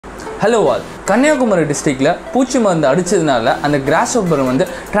Hello all. Kanyakumari district la பூச்சி மருந்து அடிச்சதுனால அந்த கிராஸ்ஹோப்பர் வந்து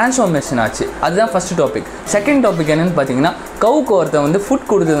டிரான்ஸ்ஃபார்மேஷன் ஆச்சு. அதுதான் ஃபர்ஸ்ட் டாபிக். செகண்ட் டாபிக் என்னன்னு பாத்தீங்கன்னா கவுக்கு ஒருத்தன் வந்து ஃபுட்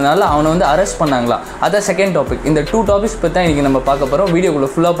கொடுத்ததுனால அவனை வந்து அரெஸ்ட் பண்ணாங்களா. அதான் செகண்ட் டாபிக். இந்த டூ டாபிக்ஸ் பத்தி தான் இன்னைக்கு நம்ம பார்க்க போறோம்.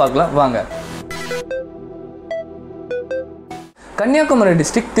 வீடியோக்குள்ள ஃபுல்லா பார்க்கலாம் வாங்க. கன்னியாகுமரி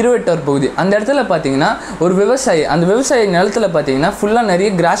டிஸ்ட்ரிக்ட் திருவெட்டூர் பகுதி அந்த இடத்துல பார்த்தீங்கன்னா ஒரு விவசாயி அந்த விவசாயி நிலத்தில் பார்த்தீங்கன்னா ஃபுல்லாக நிறைய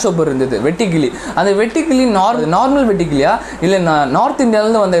கிராஸ்ஹோப்பர் இருந்தது, வெட்டிக்கிளி. அந்த வெட்டிக்கிளி நார்மல் வெட்டிக்கிளியா இல்லை நார்த்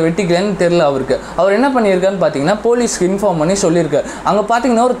இந்தியாவிலேருந்து வந்த வெட்டிக்கிளியான்னு தெரில அவருக்கு. அவர் என்ன பண்ணியிருக்காருன்னு பார்த்தீங்கன்னா போலீஸ்க்கு இன்ஃபார்ம் பண்ணி சொல்லியிருக்காரு. அங்கே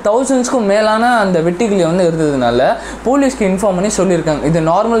பார்த்தீங்கன்னா ஒரு 1000க்கும் மேலான அந்த வெட்டிக்கிளி வந்து இருந்ததுனால போலீஸ்க்கு இன்ஃபார்ம் பண்ணி சொல்லியிருக்காங்க இது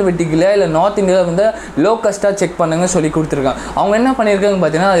நார்மல் வெட்டிக்கிளியா இல்லை நார்த் இந்தியாவில் வந்து லோக்கஸ்ட்டாக செக் பண்ணுங்க சொல்லி கொடுத்துருக்காங்க. அவங்க என்ன பண்ணியிருக்காங்க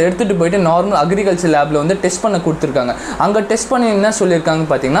பார்த்தீங்கன்னா அதை எடுத்துகிட்டு போயிட்டு நார்மல் அக்ரிகல்ச்சர் லேபில் வந்து டெஸ்ட் பண்ண கொடுத்துருக்காங்க. அங்கே டெஸ்ட் பண்ணி என்ன சொல்லியிருக்காங்க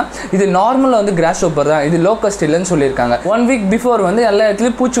பார்த்தீங்கன்னா இது நார்மலாக வந்து கிராஸ்ஹோப்பர் தான், இது லோக்கஸ்ட் இல்லைன்னு சொல்லியிருக்காங்க. 1 வீக் பிஃபோர் வந்து எல்லா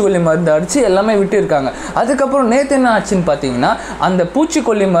இடத்துலையும் பூச்சிக்கொல்லி மருந்து அடித்து எல்லாமே விட்டு இருக்காங்க. அதுக்கப்புறம் நேற்று என்ன ஆச்சுன்னு பார்த்தீங்கன்னா அந்த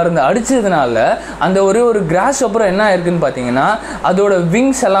பூச்சிக்கொல்லி மருந்து அடித்ததுனால அந்த ஒரு கிராஸ்ஹோப்பர் என்ன ஆயிருக்குன்னு பார்த்தீங்கன்னா அதோட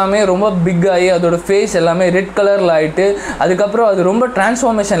விங்ஸ் எல்லாமே ரொம்ப பிக் ஆகி அதோட ஃபேஸ் எல்லாமே ரெட் கலரில் ஆகிட்டு அதுக்கப்புறம் அது ரொம்ப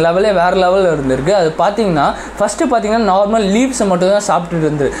டிரான்ஸ்ஃபார்மேஷன் லெவலே வேறு லெவலில் இருந்திருக்கு. அது பார்த்தீங்கன்னா ஃபஸ்ட்டு பார்த்தீங்கன்னா நார்மல் லீவ்ஸை மட்டும் தான் சாப்பிட்டுட்டு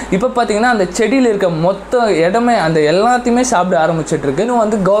இருந்தது. இப்போ பார்த்தீங்கன்னா அந்த செடியில் இருக்க மொத்த இடமே அந்த எல்லாத்தையுமே சாப்பிட ஆரம்பிச்சிட்டு இருக்கு. இன்னும்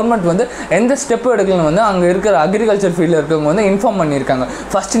வந்து கவர்மெண்ட் வந்து எந்த ஸ்டெப் எடுக்கலன்னு வந்து அங்கே இருக்கிற அக்ரிகல்ச்சர் ஃபீல்டில் இருக்கவங்க வந்து இன்ஃபார்ம் பண்ணியிருக்காங்க.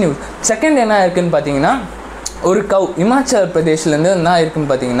 First news. செகண்ட் என்ன இருக்குன்னு பார்த்தீங்கன்னா ஒரு கவ் இமாச்சல் பிரதேஷ்லேருந்து என்ன இருக்குன்னு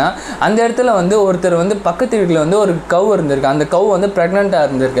பார்த்தீங்கன்னா அந்த இடத்துல வந்து ஒருத்தர் வந்து பக்கத்து வீட்டில் வந்து ஒரு கவ் இருந்திருக்கு. அந்த கவ் வந்து ப்ரெக்னெண்ட்டாக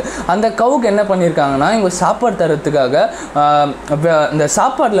இருந்திருக்கு. அந்த கவுக்கு என்ன பண்ணியிருக்காங்கன்னா இவங்க சாப்பாடு தரத்துக்காக அந்த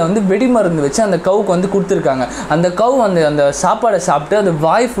சாப்பாட்டில் வந்து வெடி மருந்து வச்சு அந்த கவுக்கு வந்து கொடுத்துருக்காங்க. அந்த கவ் வந்து அந்த சாப்பாடை சாப்பிட்டு அது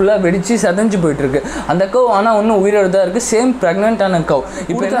வாய் ஃபுல்லாக வெடித்து சதஞ்சு போயிட்டுருக்கு. அந்த கவ் ஆனால் ஒன்றும் உயிரோடு தான் இருக்குது, சேம் ப்ரெக்னெண்ட்டான கவ்.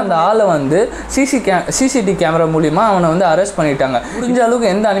 இப்போ அந்த ஆளை வந்து சிசிடிவி கேமரா மூலிமா அவனை வந்து அரெஸ்ட் பண்ணிட்டாங்க. முடிஞ்ச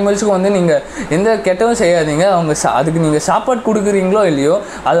அளவுக்கு எந்த அனிமல்ஸுக்கும் வந்து நீங்கள் எந்த கெட்டவும் செய்யாதீங்க. அவங்க அதுக்கு நீங்கள் சாப்பாடு கொடுக்குறீங்களோ இல்லையோ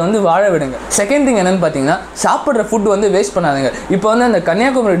அதை வந்து வாழ விடுங்க. செகண்ட் திங் என்னென்னு பார்த்தீங்கன்னா சாப்பிட்ற ஃபுட் வந்து வேஸ்ட் பண்ணாதுங்க. இப்போ வந்து அந்த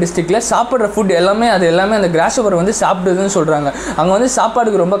கன்னியாகுமரி டிஸ்ட்ரிக்டில் சாப்பிட்ற ஃபுட் எல்லாமே அந்த கிராஸ்ஹோப்பர் வந்து சாப்பிடுதுன்னு சொல்கிறாங்க. அங்கே வந்து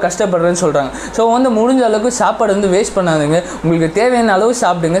சாப்பாடுக்கு ரொம்ப கஷ்டப்படுறேன்னு சொல்கிறாங்க. ஸோ வந்து முடிஞ்ச அளவுக்கு சாப்பாடு வந்து வேஸ்ட் பண்ணாதுங்க. உங்களுக்கு தேவையான அளவு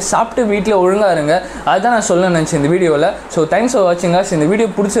சாப்பிடுங்க, சாப்பிட்டு வீட்டில் ஒழுங்காக இருங்க. அதுதான் நான் சொல்ல நினச்சேன் இந்த வீடியோவில். ஸோ தேங்க்ஸ் ஃபார் வாட்சிங். இந்த வீடியோ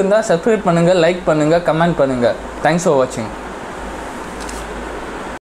பிடிச்சிருந்தா சப்ஸ்கிரைப் பண்ணுங்கள், லைக் பண்ணுங்கள், கமெண்ட் பண்ணுங்கள். தேங்க்ஸ் ஃபார் வாட்சிங்.